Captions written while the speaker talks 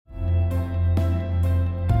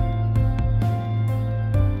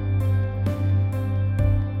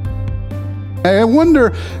I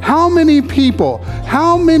wonder how many people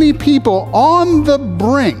on the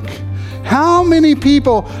brink, how many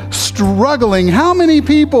people struggling, how many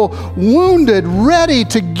people wounded, ready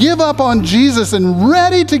to give up on Jesus and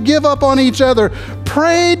ready to give up on each other,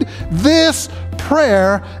 prayed this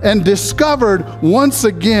prayer and discovered once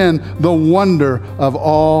again the wonder of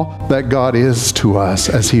all that God is to us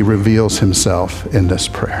as He reveals Himself in this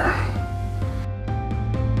prayer.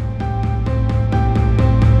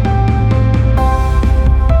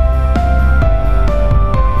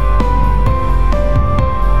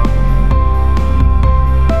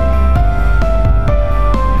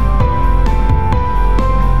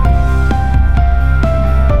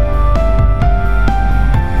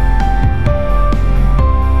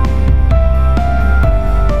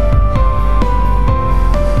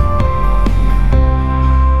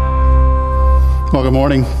 Well, good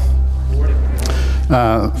morning.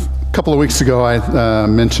 A couple of weeks ago, I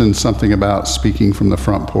mentioned something about speaking from the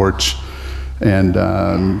front porch and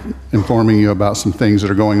informing you about some things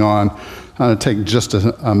that are going on. I'm going to take just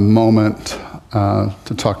a moment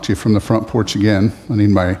to talk to you from the front porch again. I need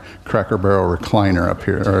my Cracker Barrel recliner up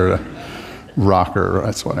here, or rocker,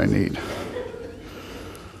 that's what I need.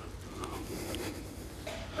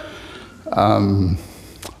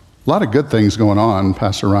 A lot of good things going on.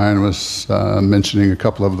 Pastor Ryan was mentioning a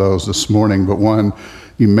couple of those this morning, but one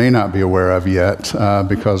you may not be aware of yet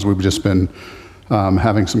because we've just been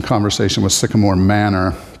having some conversation with Sycamore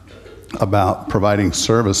Manor about providing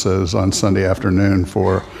services on Sunday afternoon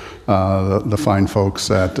for the fine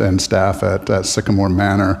folks and staff at Sycamore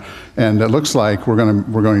Manor. And it looks like we're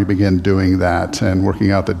going to begin doing that and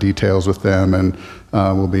working out the details with them, and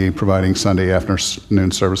we'll be providing Sunday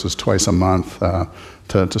afternoon services twice a month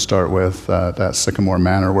to start with at Sycamore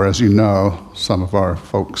Manor, where, as you know, some of our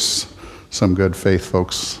folks, some good faith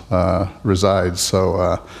folks reside.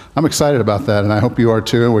 So I'm excited about that, and I hope you are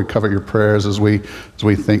too. We cover your prayers as we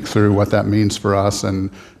think through what that means for us.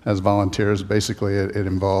 And as volunteers, basically it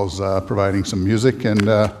involves providing some music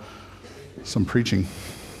and some preaching.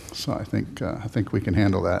 So I think we can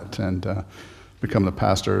handle that and become the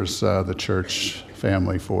pastors, the church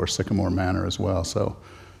family for Sycamore Manor as well. So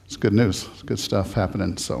it's good news. It's good stuff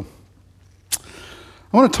happening. So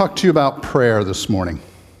I want to talk to you about prayer this morning.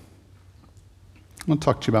 I want to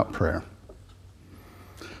talk to you about prayer.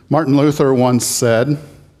 Martin Luther once said,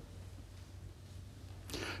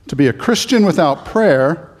 "To be a Christian without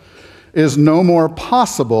prayer is no more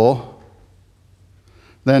possible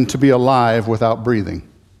than to be alive without breathing."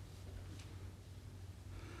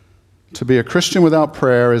 To be a Christian without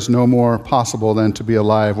prayer is no more possible than to be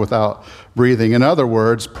alive without breathing. In other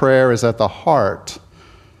words, prayer is at the heart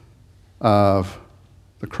of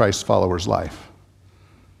the Christ follower's life.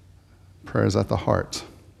 Prayer is at the heart.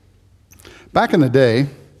 Back in the day,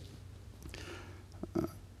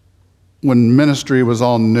 when ministry was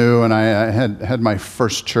all new and I had my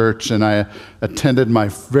first church and I attended my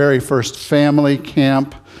very first family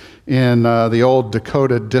camp in the old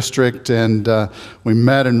Dakota district, and we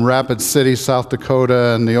met in Rapid City, South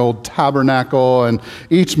Dakota, in the old tabernacle, and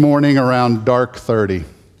each morning around dark 30,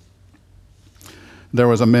 there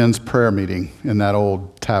was a men's prayer meeting in that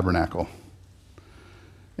old tabernacle.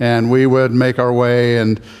 And we would make our way,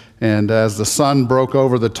 and as the sun broke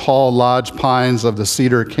over the tall lodge pines of the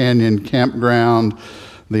Cedar Canyon campground,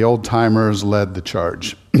 the old-timers led the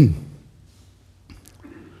charge. It's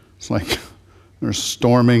like they're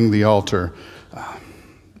storming the altar.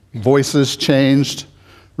 Voices changed,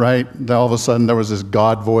 right? All of a sudden there was this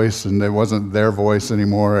God voice, and it wasn't their voice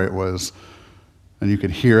anymore. It was, and you could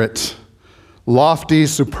hear it. Lofty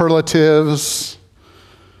superlatives,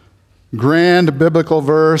 grand biblical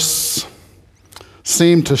verse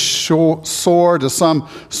seemed to soar to some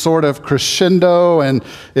sort of crescendo, and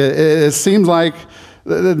it seemed like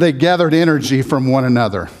they gathered energy from one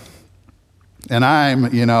another. And I'm,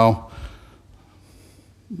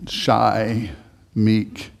 shy,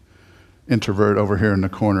 meek, introvert over here in the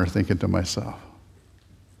corner thinking to myself,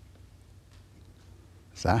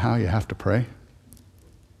 is that how you have to pray?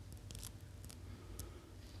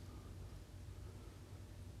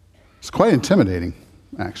 It's quite intimidating,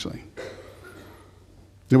 actually.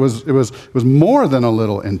 It was more than a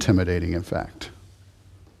little intimidating, in fact.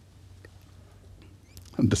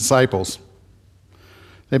 And disciples,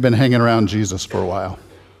 they've been hanging around Jesus for a while.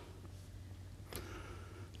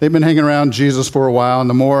 They've been hanging around Jesus for a while, and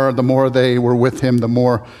the more they were with him, the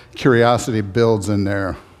more curiosity builds in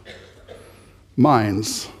their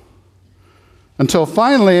minds. Until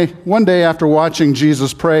finally, one day after watching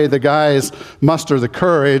Jesus pray, the guys muster the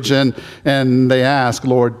courage and they ask,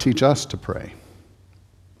 "Lord, teach us to pray.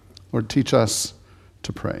 Lord, teach us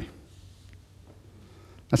to pray."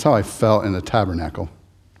 That's how I felt in the tabernacle.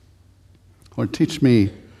 Lord, teach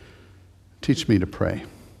me to pray.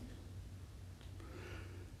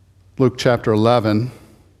 Luke chapter 11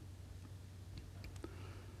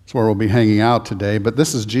 is where we'll be hanging out today, but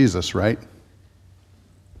this is Jesus, right?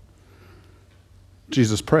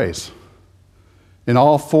 Jesus prays. In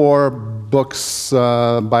all 4 books,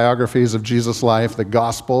 biographies of Jesus' life, the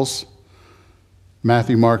Gospels,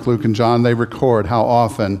 Matthew, Mark, Luke, and John, they record how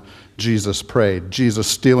often Jesus prayed. Jesus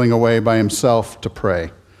stealing away by himself to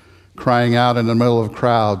pray. Crying out in the middle of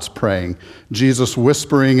crowds, praying. Jesus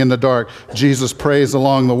whispering in the dark. Jesus prays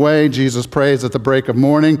along the way. Jesus prays at the break of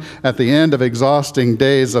morning, at the end of exhausting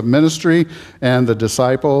days of ministry, and the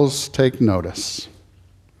disciples take notice.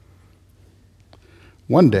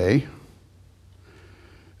 One day,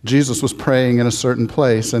 Jesus was praying in a certain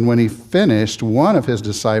place, and when he finished, one of his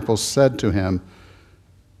disciples said to him,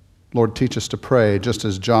 Lord, teach us to pray, just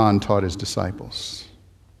as John taught his disciples.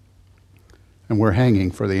 And we're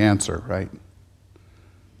hanging for the answer, right?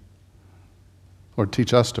 Lord,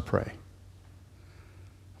 teach us to pray.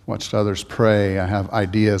 I've watched others pray. I have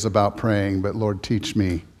ideas about praying, but Lord, teach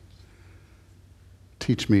me.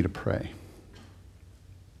 Teach me to pray.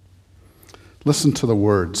 Listen to the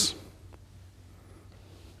words.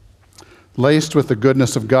 Laced with the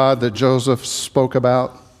goodness of God that Joseph spoke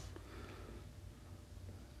about,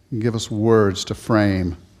 give us words to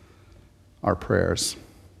frame our prayers.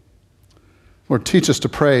 Lord, teach us to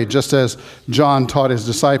pray just as John taught his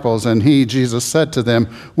disciples, and he, Jesus, said to them,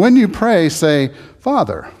 when you pray, say,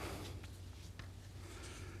 Father,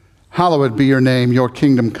 hallowed be your name, your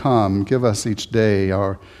kingdom come. Give us each day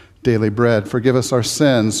our daily bread. Forgive us our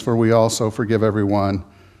sins, for we also forgive everyone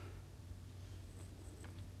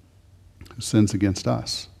who sins against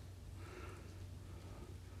us.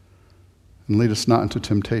 And lead us not into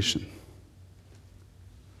temptation.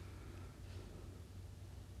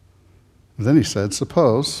 Then he said,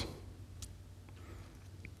 suppose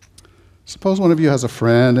one of you has a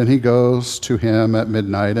friend and he goes to him at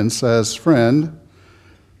midnight and says, friend,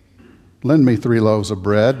 lend me 3 loaves of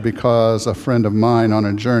bread because a friend of mine on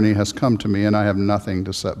a journey has come to me and I have nothing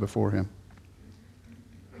to set before him.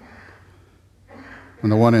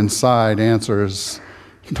 And the one inside answers,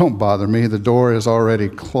 don't bother me. The door is already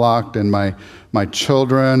clocked and my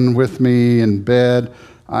children with me in bed.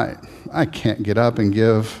 I can't get up and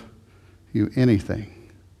give you anything.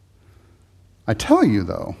 I tell you,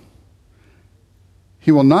 though, he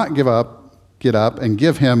will not get up and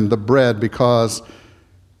give him the bread because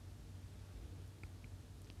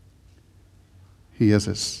he is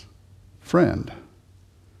his friend.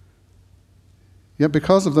 Yet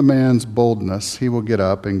because of the man's boldness, he will get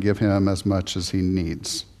up and give him as much as he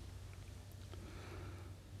needs.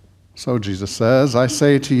 So Jesus says, I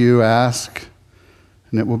say to you, ask,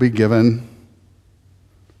 and it will be given.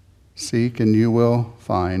 Seek, and you will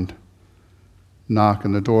find. Knock,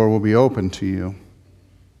 and the door will be opened to you.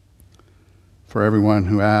 For everyone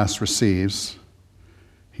who asks receives.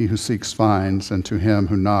 He who seeks finds, and to him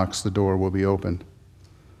who knocks the door will be opened.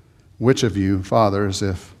 Which of you, fathers,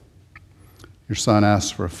 if your son asks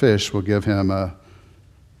for a fish, will give him a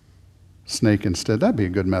snake instead? That'd be a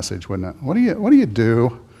good message, wouldn't it? What do you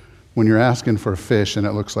do when you're asking for a fish and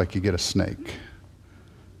it looks like you get a snake?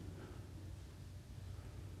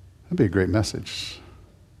 That'd be a great message.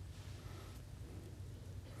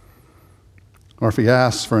 Or if he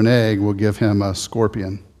asks for an egg, we'll give him a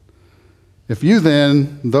scorpion. If you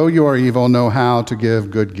then, though you are evil, know how to give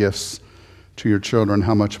good gifts to your children,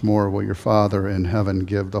 how much more will your Father in heaven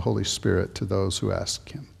give the Holy Spirit to those who ask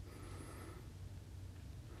him?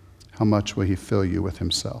 How much will he fill you with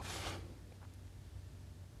himself?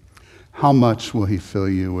 How much will he fill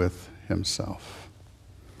you with himself?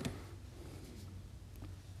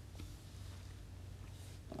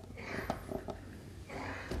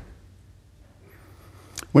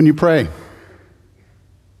 When you pray,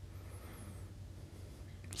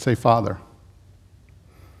 say, Father.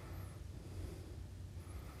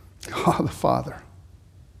 God the Father.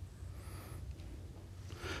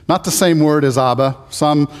 Not the same word as Abba.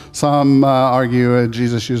 Some argue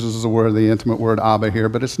Jesus uses the intimate word Abba here,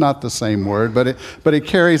 but it's not the same word. But it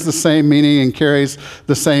carries the same meaning and carries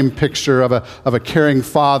the same picture of a caring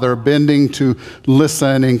father bending to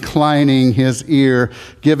listen, inclining his ear,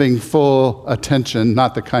 giving full attention,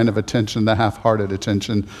 not the kind of attention, the half-hearted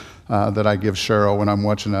attention that I give Cheryl when I'm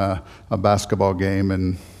watching a basketball game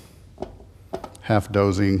and half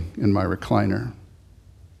dozing in my recliner.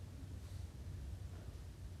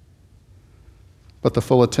 But the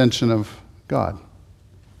full attention of God.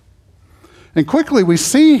 And quickly we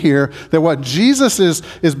see here that what Jesus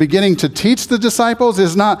is beginning to teach the disciples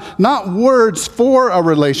is not words for a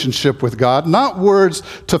relationship with God, not words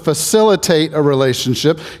to facilitate a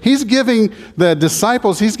relationship. He's giving the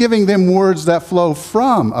disciples, he's giving them words that flow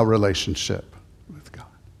from a relationship with God.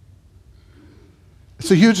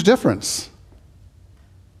 It's a huge difference.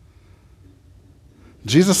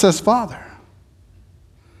 Jesus says, Father.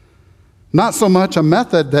 Not so much a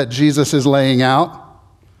method that Jesus is laying out,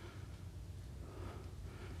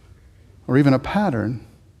 or even a pattern.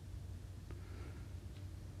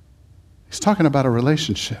 He's talking about a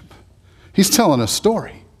relationship. He's telling a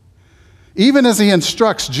story. Even as he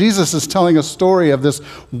instructs, Jesus is telling a story of this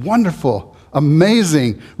wonderful,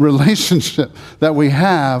 amazing relationship that we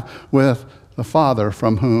have with the Father,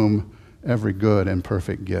 from whom every good and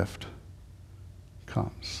perfect gift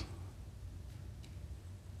comes.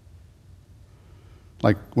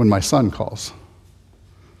 Like when my son calls,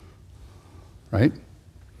 right?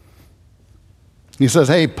 He says,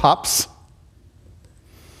 hey, Pops.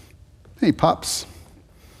 Hey, Pops.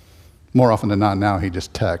 More often than not now he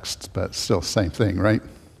just texts, but still same thing, right?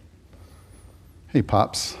 Hey,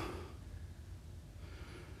 Pops.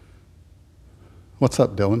 What's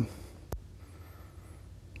up, Dylan?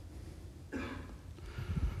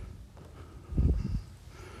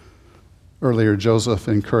 Earlier, Joseph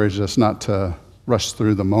encouraged us not to rush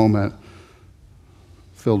through the moment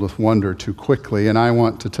filled with wonder too quickly. And I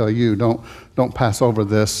want to tell you, don't pass over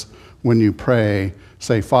this when you pray,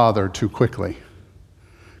 say Father too quickly.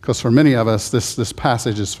 Because for many of us, this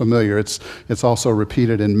passage is familiar. It's also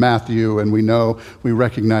repeated in Matthew, and we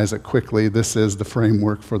recognize it quickly. This is the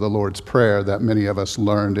framework for the Lord's Prayer that many of us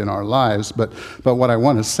learned in our lives. But what I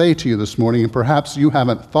want to say to you this morning, and perhaps you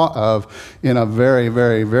haven't thought of in a very,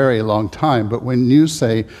 very, very long time, but when you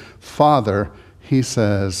say Father, he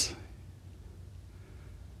says,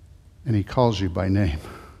 and he calls you by name.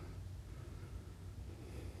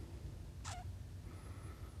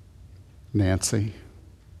 Nancy.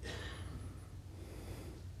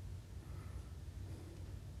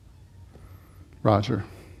 Roger.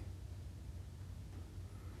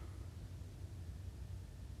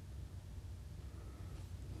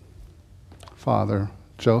 Father,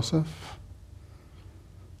 Joseph,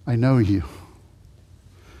 I know you.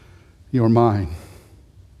 You're mine.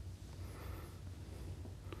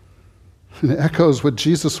 And it echoes with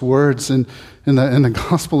Jesus' words in the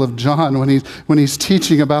Gospel of John when he's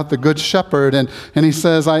teaching about the Good Shepherd, and he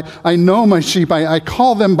says, I know my sheep, I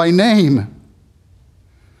call them by name.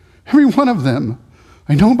 Every one of them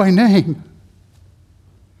I know by name.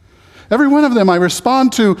 Every one of them I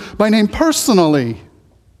respond to by name personally,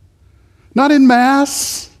 not in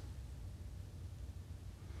mass.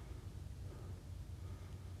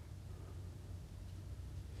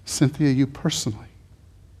 Cynthia, you personally.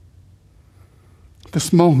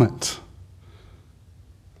 This moment,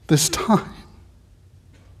 this time.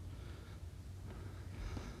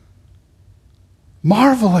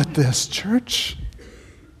 Marvel at this, church.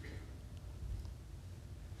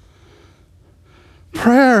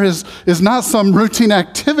 Prayer is not some routine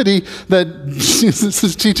activity that Jesus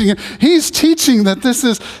is teaching. He's teaching that this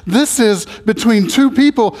is between two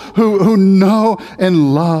people who know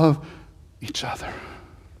and love each other.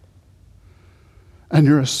 And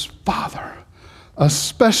your Father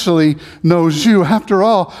especially knows you. After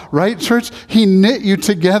all, right, church? He knit you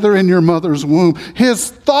together in your mother's womb.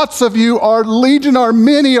 His thoughts of you are legion, are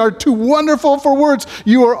many, are too wonderful for words.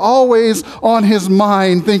 You are always on his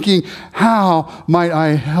mind thinking, how might I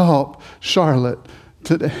help Charlotte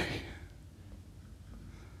today?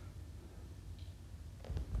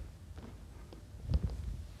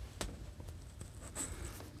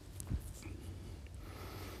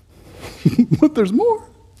 But there's more.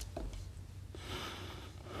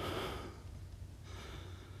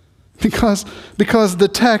 Because the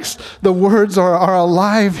text, the words are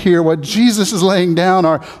alive here. What Jesus is laying down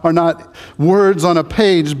are not words on a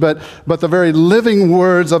page, but the very living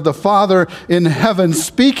words of the Father in heaven,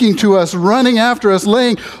 speaking to us, running after us,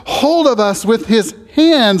 laying hold of us with his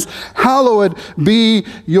hands. Hallowed be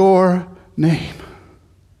your name.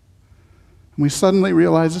 And we suddenly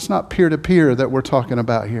realize it's not peer-to-peer that we're talking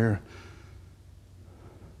about here.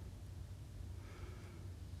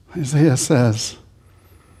 Isaiah says,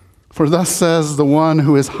 for thus says the one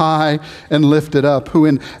who is high and lifted up, who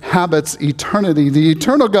inhabits eternity, the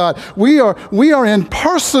eternal God. We are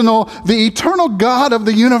impersonal. The eternal God of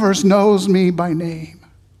the universe knows me by name.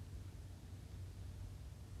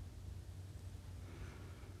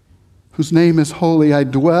 Whose name is holy. I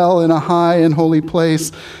dwell in a high and holy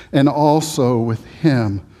place, and also with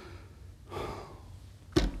him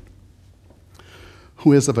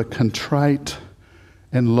who is of a contrite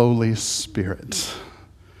and lowly spirit.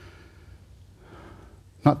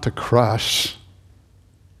 Not to crush.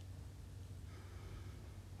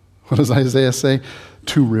 What does Isaiah say?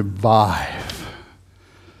 To revive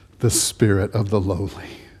the spirit of the lowly.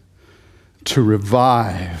 To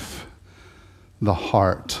revive the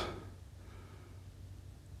heart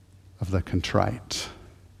of the contrite.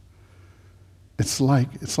 It's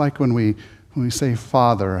like when we say,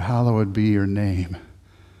 Father, hallowed be your name,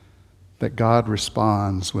 that God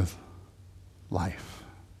responds with life.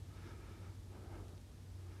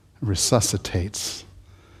 Resuscitates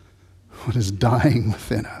what is dying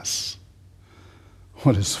within us,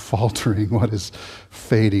 what is faltering, what is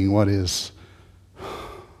fading, what is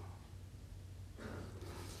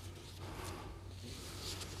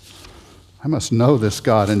I must know this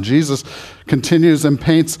God. And Jesus continues and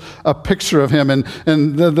paints a picture of him. And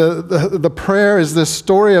the prayer is this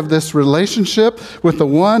story of this relationship with the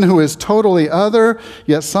one who is totally other,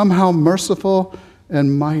 yet somehow merciful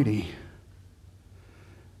and mighty.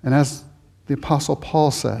 And as the Apostle Paul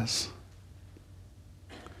says,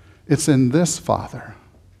 it's in this Father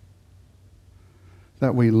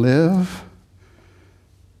that we live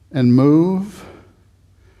and move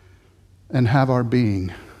and have our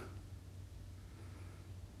being.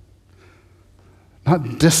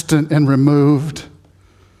 Not distant and removed.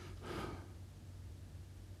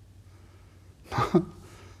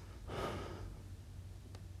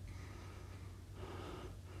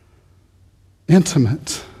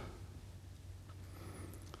 Intimate.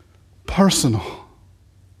 Personal.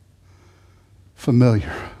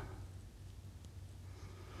 Familiar.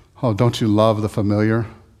 Oh, don't you love the familiar?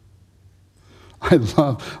 I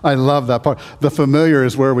love that part. The familiar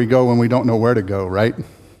is where we go when we don't know where to go, right?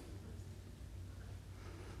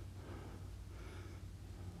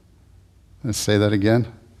 Let's say that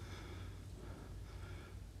again.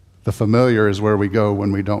 The familiar is where we go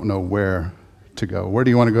when we don't know where to go. Where do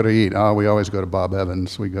you want to go to eat? Oh, we always go to Bob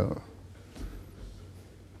Evans. We go.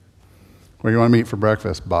 Where do you want to meet for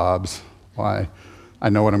breakfast? Bob's. Why? I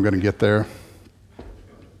know what I'm going to get there.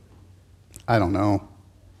 I don't know.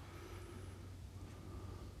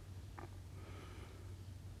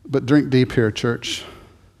 But drink deep here, church.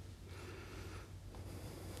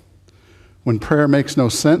 When prayer makes no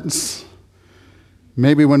sense,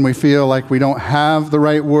 maybe when we feel like we don't have the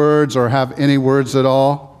right words or have any words at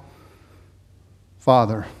all,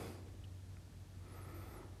 Father,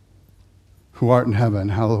 who art in heaven,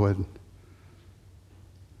 hallowed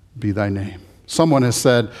be thy name. Someone has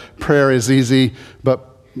said prayer is easy,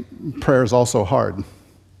 but prayer is also hard.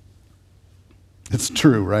 It's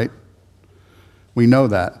true, right? We know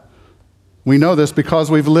that. We know this because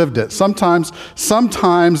we've lived it. Sometimes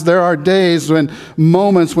there are days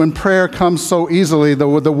moments when prayer comes so easily, the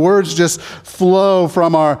words just flow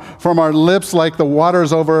from our lips like the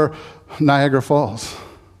waters over Niagara Falls.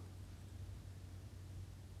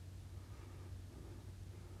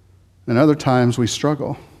 And other times we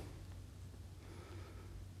struggle.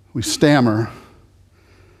 We stammer.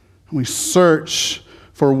 We search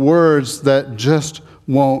for words that just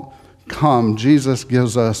won't come. Jesus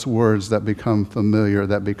gives us words that become familiar,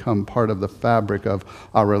 that become part of the fabric of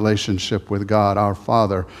our relationship with God, our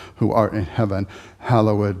Father who art in heaven.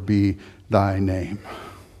 Hallowed be thy name.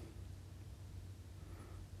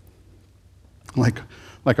 Like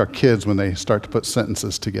our kids when they start to put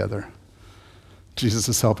sentences together. Jesus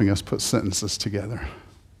is helping us put sentences together.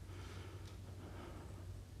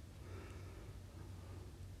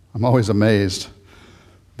 I'm always amazed.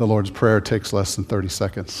 The Lord's Prayer takes less than 30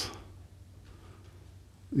 seconds.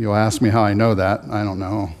 You'll ask me how I know that. I don't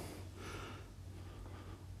know.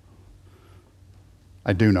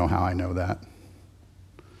 I do know how I know that.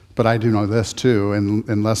 But I do know this too.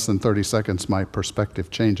 In less than 30 seconds, my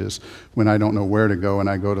perspective changes. When I don't know where to go and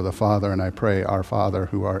I go to the Father and I pray, Our Father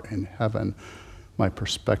who art in heaven, my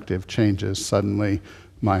perspective changes. Suddenly,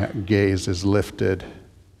 my gaze is lifted.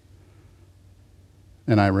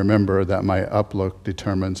 And I remember that my uplook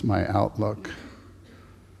determines my outlook.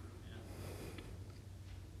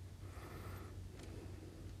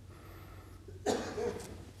 I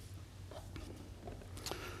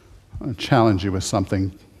want to challenge you with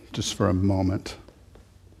something just for a moment.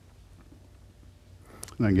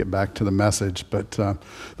 And then get back to the message. But the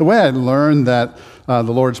way I learned that the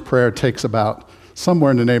Lord's Prayer takes about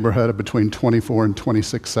somewhere in the neighborhood of between 24 and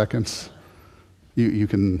 26 seconds,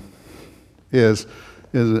 is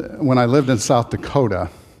when I lived in South Dakota.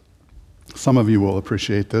 Some of you will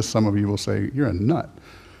appreciate this. Some of you will say, you're a nut.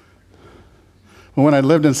 When I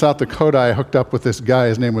lived in South Dakota, I hooked up with this guy.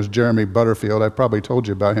 His name was Jeremy Butterfield. I probably told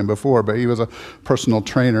you about him before, but he was a personal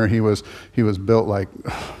trainer. He was built like...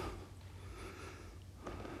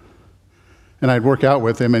 And I'd work out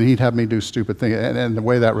with him, and he'd have me do stupid things. And the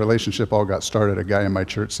way that relationship all got started, a guy in my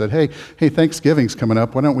church said, hey, Thanksgiving's coming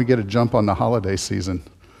up. Why don't we get a jump on the holiday season?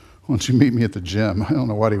 Why don't you meet me at the gym? I don't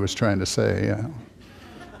know what he was trying to say. Yeah.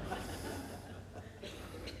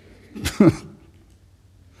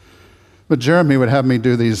 But Jeremy would have me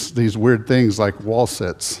do these weird things like wall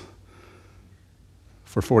sits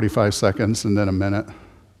for 45 seconds and then a minute,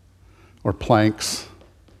 or planks,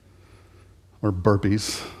 or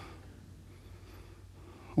burpees.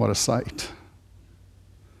 What a sight.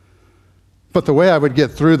 But the way I would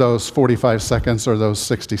get through those 45 seconds or those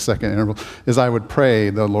 60-second intervals is I would pray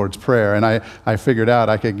the Lord's Prayer. And I figured out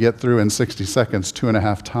I could get through in 60 seconds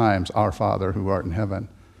 2.5 times, Our Father who art in heaven.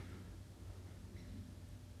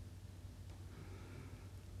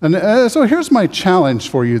 And so here's my challenge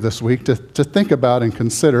for you this week to think about and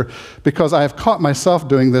consider, because I have caught myself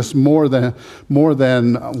doing this more than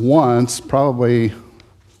once, probably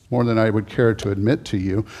more than I would care to admit to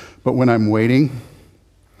you. But when I'm waiting,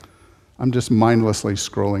 I'm just mindlessly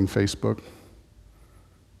scrolling Facebook.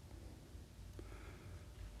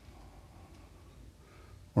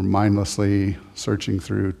 Or mindlessly searching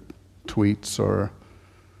through tweets or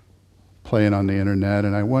playing on the internet,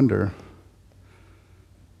 and I wonder...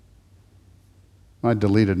 I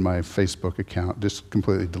deleted my Facebook account, just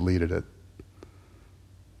completely deleted it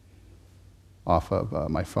off of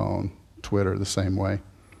my phone. Twitter, the same way.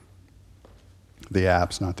 The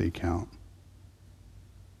apps, not the account.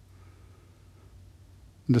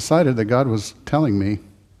 And decided that God was telling me, why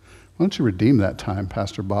don't you redeem that time,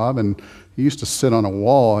 Pastor Bob? And you used to sit on a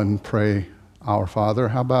wall and pray, Our Father.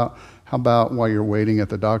 How about while you're waiting at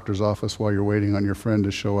the doctor's office, while you're waiting on your friend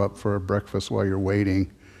to show up for breakfast, while you're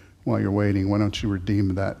waiting, why don't you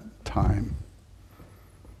redeem that time?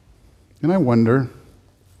 And I wonder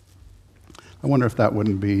if that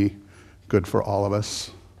wouldn't be good for all of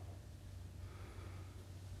us.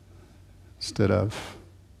 Instead of,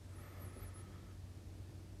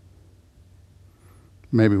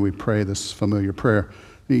 maybe we pray this familiar prayer,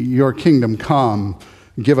 Your kingdom come,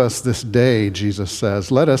 give us this day, Jesus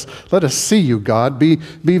says. Let us see you, God. Be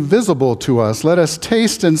visible to us. Let us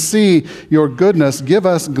taste and see your goodness. Give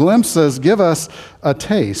us glimpses. Give us a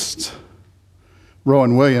taste.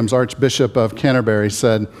 Rowan Williams, Archbishop of Canterbury,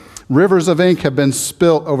 said, rivers of ink have been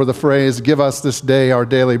spilt over the phrase, give us this day our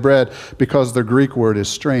daily bread, because the Greek word is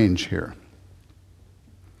strange here.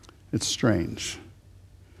 It's strange.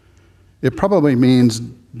 It probably means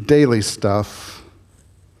daily stuff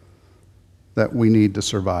that we need to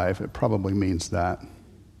survive. It probably means that.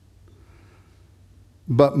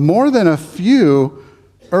 But more than a few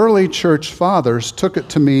early church fathers took it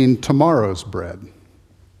to mean tomorrow's bread.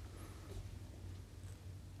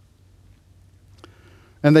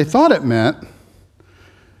 And they thought it meant,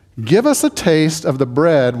 give us a taste of the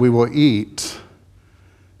bread we will eat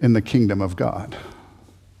in the kingdom of God.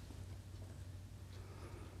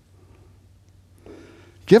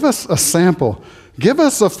 Give us a sample. Give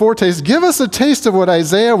us a foretaste. Give us a taste of what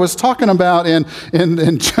Isaiah was talking about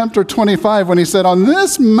in chapter 25 when he said, on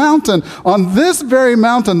this very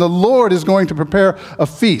mountain, the Lord is going to prepare a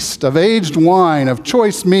feast of aged wine, of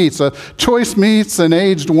choice meats and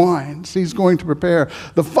aged wines. He's going to prepare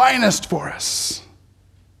the finest for us.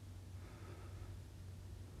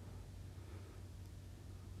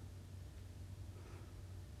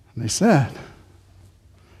 And they said,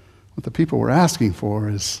 what the people were asking for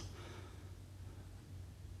is,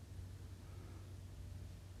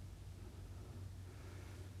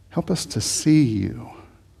 help us to see you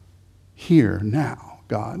here now,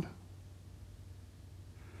 God.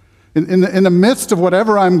 In the midst of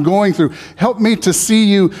whatever I'm going through, help me to see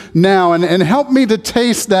you now, and help me to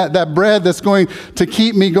taste that bread that's going to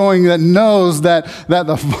keep me going, that knows that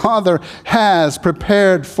the Father has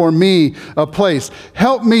prepared for me a place.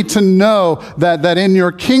 Help me to know that in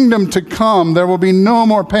your kingdom to come, there will be no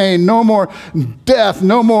more pain, no more death,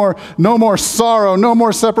 no more sorrow, no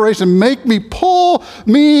more separation. Pull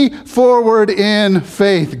me forward in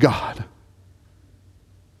faith, God.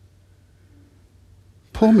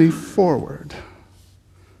 Pull me forward.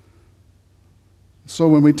 So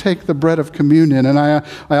when we take the bread of communion, and I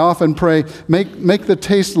often pray, make the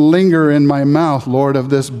taste linger in my mouth, Lord, of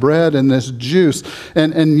this bread and this juice.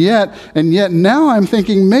 And yet now I'm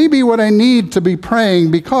thinking maybe what I need to be praying,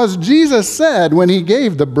 because Jesus said when he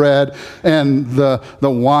gave the bread and the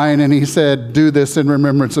wine, and he said, do this in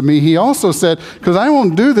remembrance of me. He also said, because I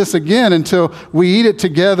won't do this again until we eat it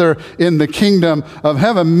together in the kingdom of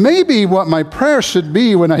heaven. Maybe what my prayer should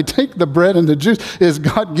be when I take the bread and the juice is,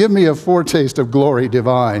 God, give me a foretaste of glory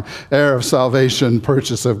divine, heir of salvation,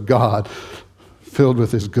 purchase of God, filled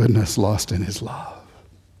with his goodness, lost in his love.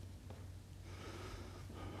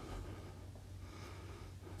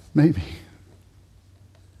 Maybe.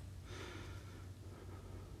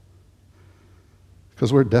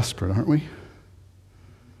 Because we're desperate, aren't we?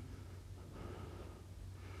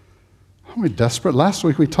 Aren't we desperate? Last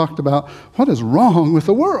week we talked about what is wrong with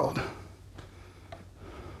the world.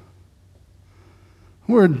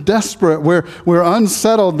 We're desperate. We're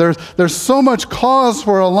unsettled. There's so much cause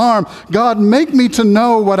for alarm. God, make me to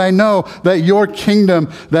know what I know, that your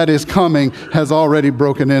kingdom that is coming has already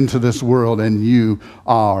broken into this world, and you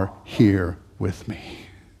are here with me.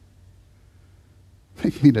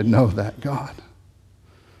 Make me to know that, God.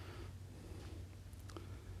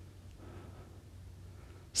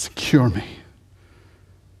 Secure me.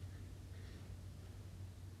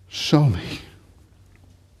 Show me.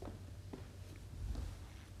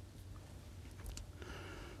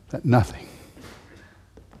 That nothing,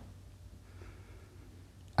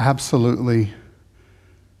 absolutely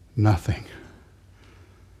nothing,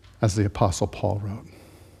 as the Apostle Paul wrote,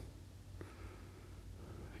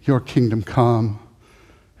 your kingdom come,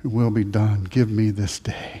 your will be done. Give me this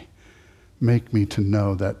day. Make me to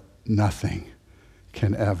know that nothing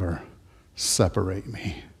can ever separate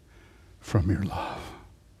me from your love.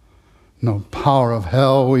 No power of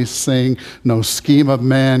hell, we sing, no scheme of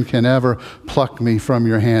man can ever pluck me from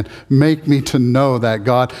your hand. Make me to know that,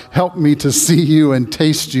 God. Help me to see you and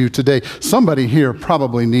taste you today. Somebody here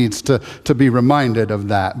probably needs to be reminded of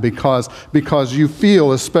that, because you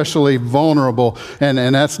feel especially vulnerable, and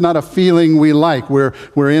that's not a feeling we like.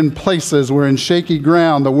 We're in places, we're in shaky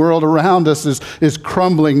ground. The world around us is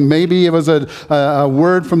crumbling. Maybe it was a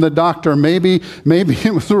word from the doctor. Maybe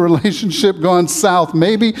it was a relationship gone south.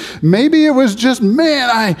 Maybe it was just,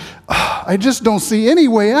 man, I just don't see any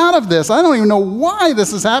way out of this. I don't even know why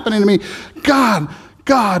this is happening to me.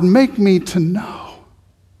 God, make me to know.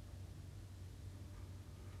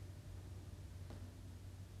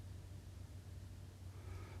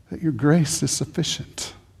 That your grace is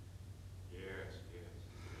sufficient. Yes.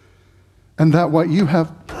 And that what you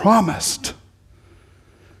have promised,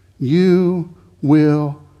 you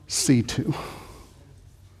will see to.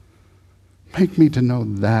 Make me to know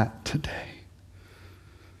that today.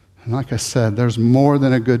 And like I said, there's more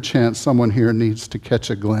than a good chance someone here needs to catch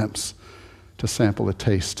a glimpse, to sample a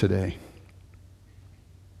taste today.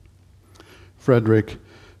 Frederick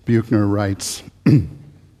Buechner writes,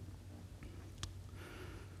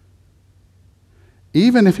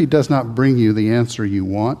 even if he does not bring you the answer you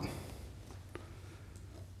want,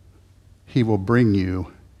 he will bring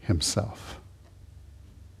you himself.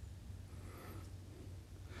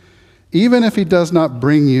 Even if he does not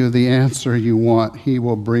bring you the answer you want, he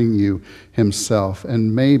will bring you himself.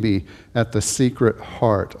 And maybe at the secret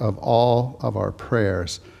heart of all of our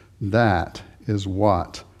prayers, that is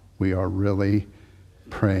what we are really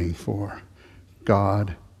praying for.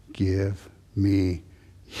 God, give me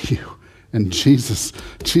you. And Jesus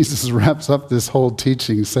wraps up this whole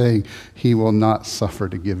teaching saying, he will not suffer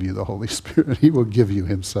to give you the Holy Spirit. He will give you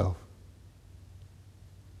himself.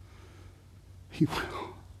 He will.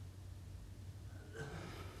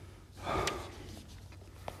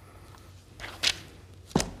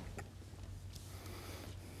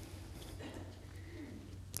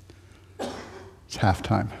 It's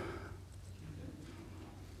halftime.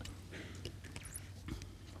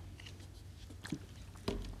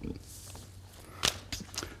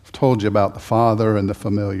 I've told you about the Father and the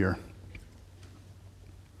familiar.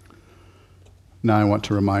 Now I want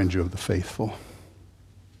to remind you of the faithful.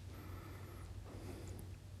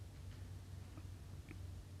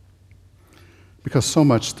 Because so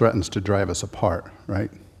much threatens to drive us apart,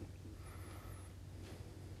 right?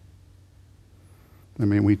 I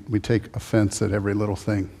mean, we take offense at every little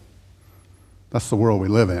thing. That's the world we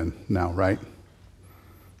live in now, right?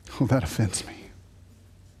 Oh, that offends me.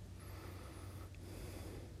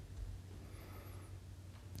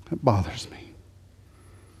 It bothers me.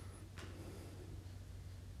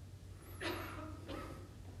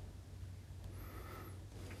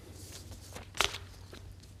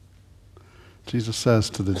 Jesus says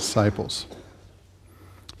to the disciples,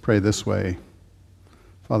 pray this way: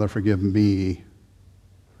 Father, forgive me,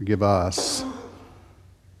 forgive us,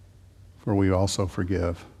 for we also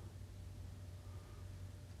forgive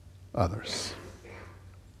others.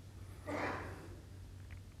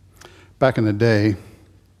 Back in the day,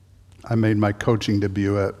 I made my coaching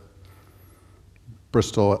debut at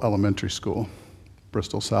Bristol Elementary School,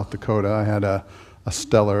 Bristol, South Dakota. I had a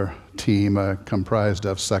stellar team comprised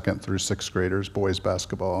of 2nd through 6th graders, boys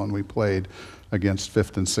basketball, and we played against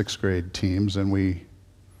 5th and 6th grade teams, and we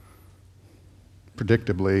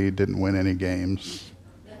predictably didn't win any games.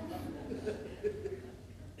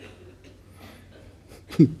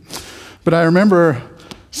 But I remember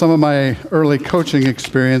some of my early coaching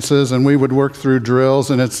experiences, and we would work through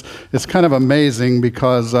drills, and it's kind of amazing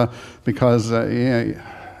because at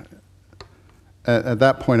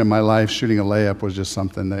that point in my life, shooting a layup was just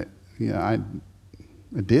something that I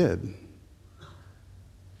did.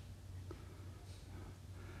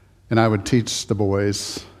 And I would teach the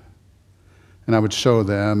boys, and I would show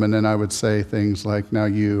them, and then I would say things like, now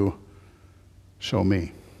you show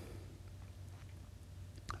me.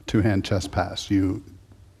 2-hand chest pass, you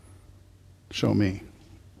show me.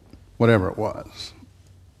 Whatever it was.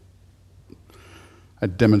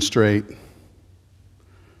 I'd demonstrate,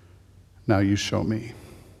 now you show me.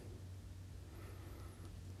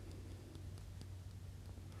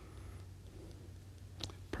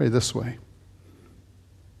 Pray this way.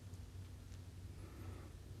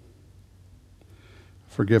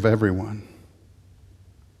 Forgive everyone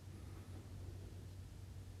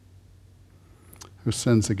who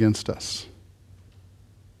sins against us.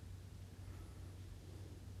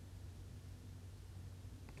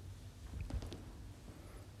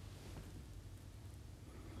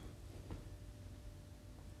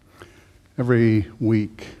 Every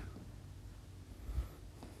week,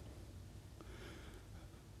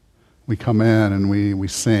 we come in and we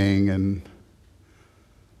sing and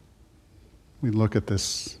we look at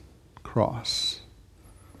this cross.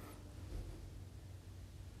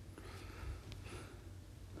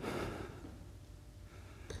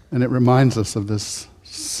 And it reminds us of this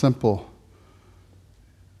simple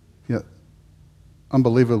yet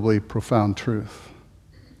unbelievably profound truth.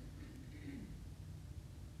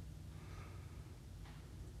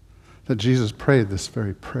 That Jesus prayed this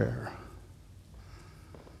very prayer.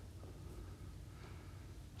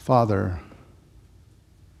 Father,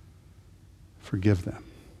 forgive them.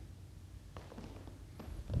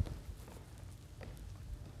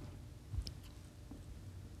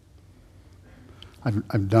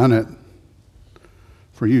 I've done it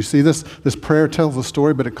for you. See, this prayer tells a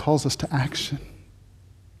story, but it calls us to action.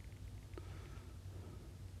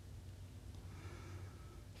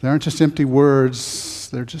 They aren't just empty words.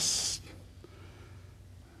 They're just,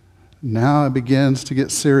 now it begins to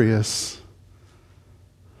get serious.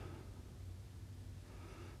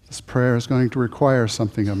 This prayer is going to require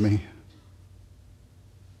something of me.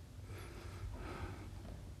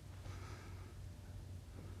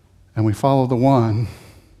 And we follow the one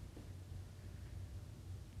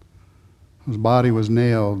whose body was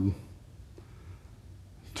nailed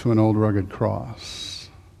to an old rugged cross.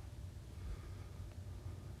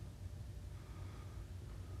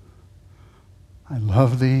 I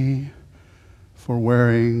love thee for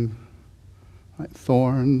wearing thy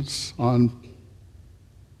thorns on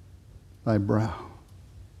thy brow.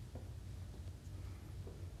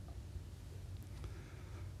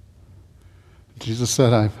 Jesus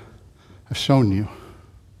said, I've shown you.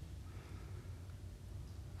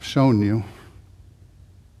 I've shown you.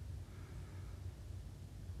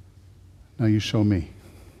 Now you show me.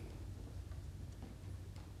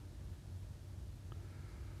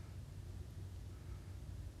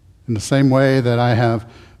 In the same way that I have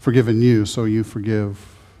forgiven you, so you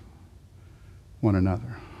forgive one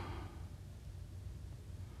another.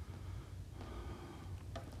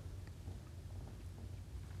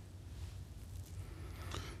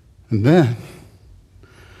 And then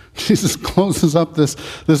Jesus closes up this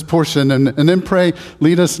portion and then pray,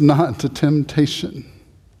 lead us not to temptation.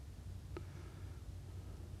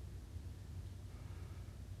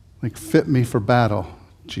 Like, fit me for battle,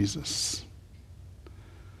 Jesus.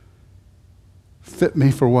 Fit me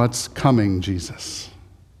for what's coming, Jesus.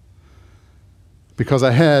 Because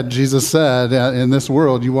ahead, Jesus said, in this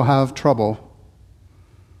world you will have trouble.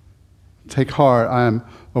 Take heart, I am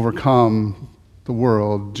overcome the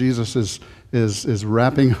world. Jesus is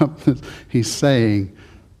wrapping up this. He's saying,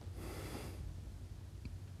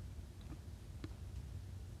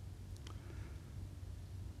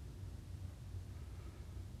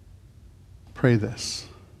 pray this.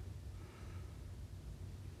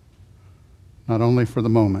 Not only for the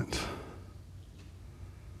moment,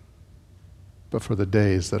 but for the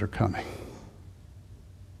days that are coming.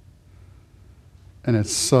 And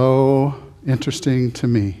it's so interesting to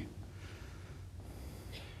me,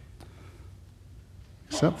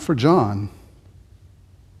 except for John,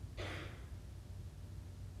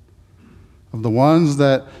 of the ones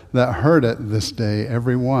that heard it this day,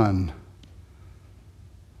 every one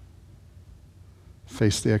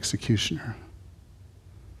faced the executioner.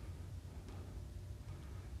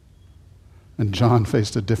 And John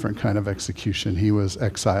faced a different kind of execution. He was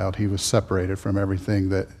exiled. He was separated from everything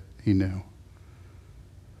that he knew.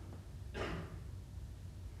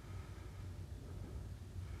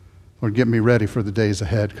 Lord, get me ready for the days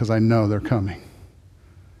ahead, because I know they're coming.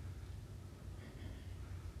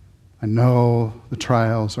 I know the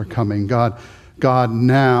trials are coming. God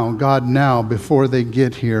now, before they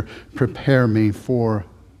get here, prepare me for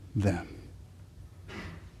them.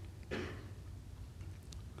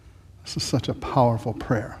 This is such a powerful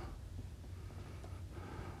prayer.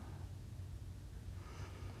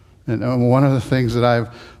 And one of the things that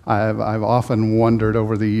I've often wondered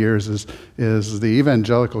over the years is the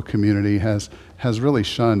evangelical community has really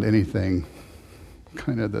shunned anything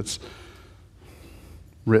kind of that's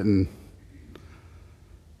written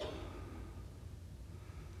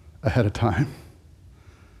ahead of time.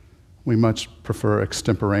 We much prefer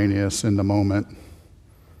extemporaneous, in the moment.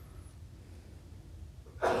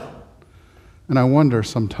 And I wonder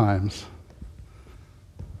sometimes,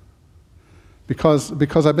 because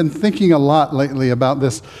I've been thinking a lot lately about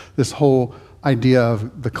this whole idea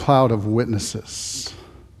of the cloud of witnesses.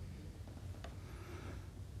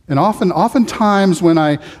 And oftentimes when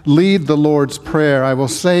I lead the Lord's Prayer, I will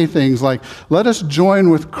say things like, let us join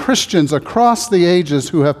with Christians across the ages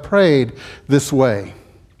who have prayed this way.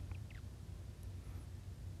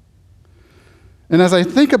 And as I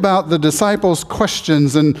think about the disciples'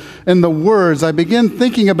 questions and the words, I begin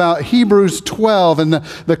thinking about Hebrews 12 and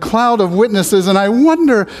the cloud of witnesses, and I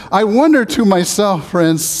wonder to myself,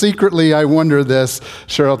 friends, secretly I wonder this.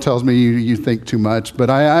 Cheryl tells me you think too much, but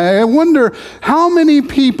I wonder how many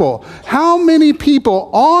people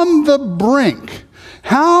on the brink,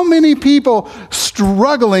 how many people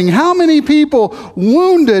struggling, how many people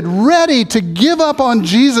wounded, ready to give up on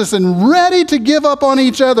Jesus and ready to give up on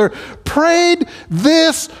each other, prayed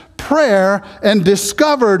this prayer and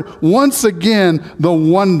discovered once again the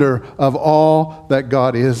wonder of all that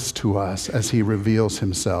God is to us as he reveals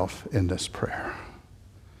himself in this prayer.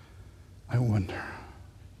 I wonder.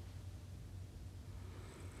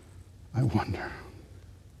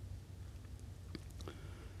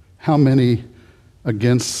 How many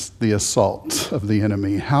against the assault of the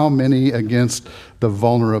enemy? How many against the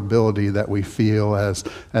vulnerability that we feel as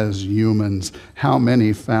humans? How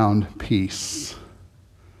many found peace?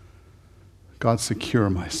 God,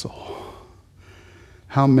 secure my soul.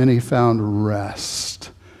 How many found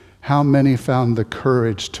rest? How many found the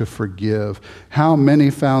courage to forgive? How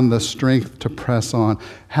many found the strength to press on?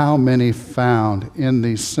 How many found in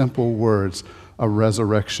these simple words a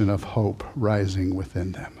resurrection of hope rising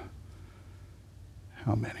within them?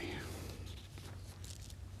 How many?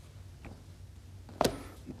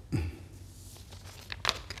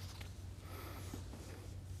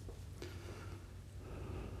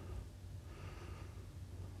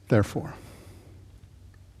 Therefore,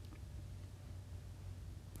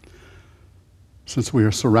 since we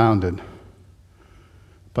are surrounded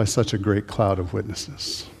by such a great cloud of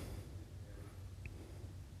witnesses,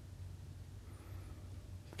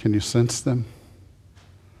 can you sense them?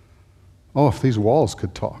 Oh, if these walls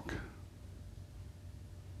could talk.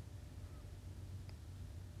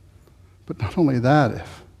 But not only that,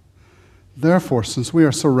 therefore, since we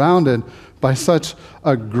are surrounded by such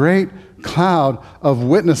a great cloud of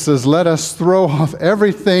witnesses, let us throw off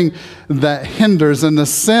everything that hinders and the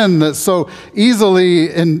sin that so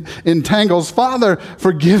easily entangles. Father,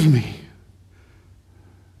 forgive me.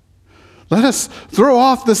 Let us throw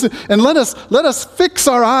off this, and let us fix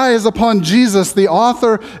our eyes upon Jesus, the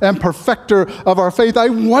author and perfecter of our faith. I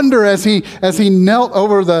wonder as he knelt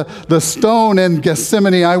over the stone in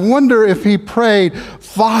Gethsemane, I wonder if he prayed,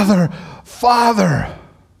 Father,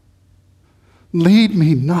 lead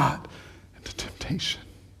me not into temptation,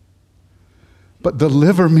 but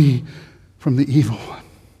deliver me from the evil one.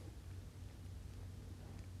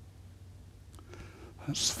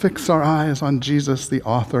 Let's fix our eyes on Jesus, the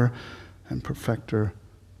author and perfecter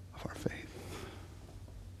of our faith.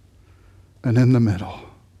 And in the middle,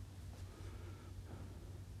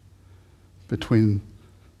 between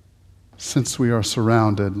since we are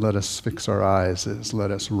surrounded, let us fix our eyes, let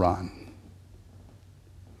us run.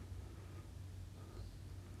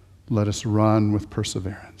 Let us run with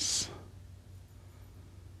perseverance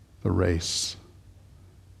the race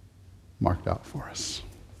marked out for us.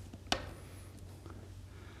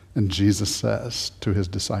 And Jesus says to his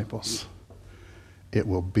disciples, it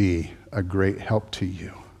will be a great help to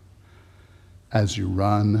you as you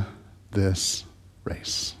run this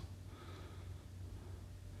race.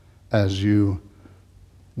 As you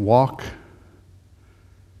walk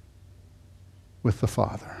with the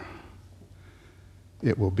Father,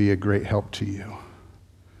 it will be a great help to you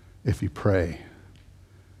if you pray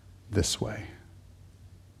this way.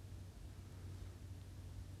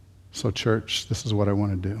 So, church, this is what I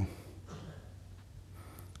want to do.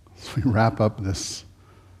 As we wrap up this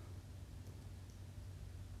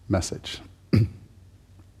message,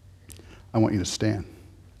 I want you to stand.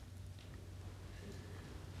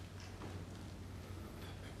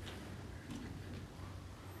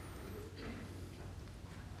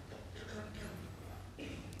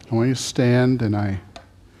 I want you to stand, and I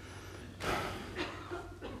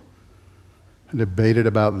debated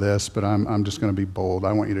about this, but I'm just going to be bold.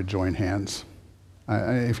 I want you to join hands.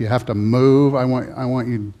 If you have to move, I want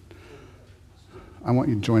you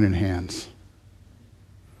joining hands.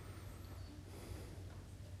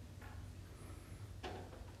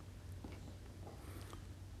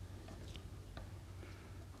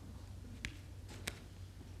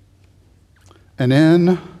 And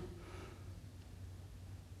in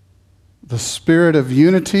the spirit of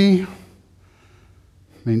unity,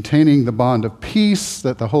 maintaining the bond of peace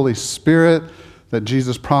that the Holy Spirit, that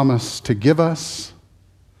Jesus promised to give us,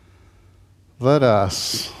 let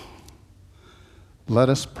us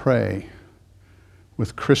pray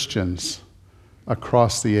with Christians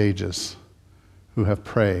across the ages who have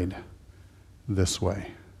prayed this way.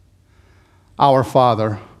 Our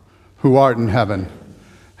Father, who art in heaven,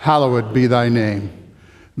 hallowed be thy name.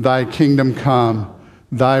 Thy kingdom come,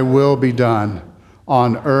 thy will be done,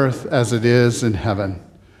 on earth as it is in heaven.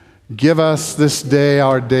 Give us this day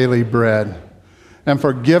our daily bread, and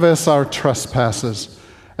forgive us our trespasses,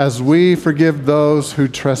 as we forgive those who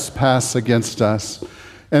trespass against us.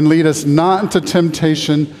 And lead us not into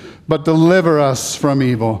temptation, but deliver us from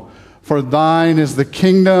evil. For thine is the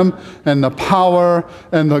kingdom, and the power,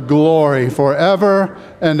 and the glory, forever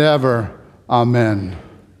and ever. Amen.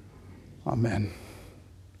 Amen.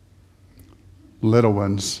 Little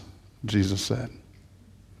ones, Jesus said,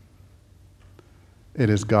 it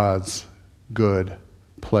is God's good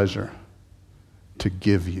pleasure to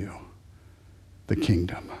give you the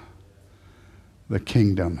kingdom. The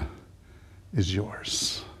kingdom is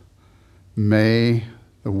yours. May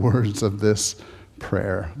the words of this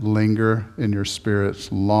prayer linger in your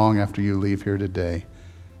spirits long after you leave here today,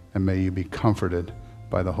 and may you be comforted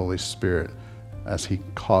by the Holy Spirit as he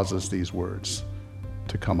causes these words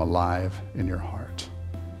to come alive in your heart.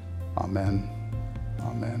 Amen.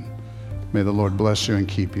 Amen. May the Lord bless you and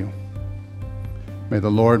keep you. May the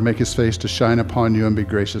Lord make his face to shine upon you and be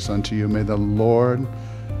gracious unto you. May the Lord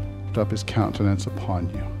lift up his countenance upon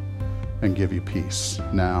you and give you peace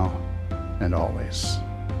now and always.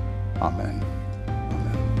 Amen.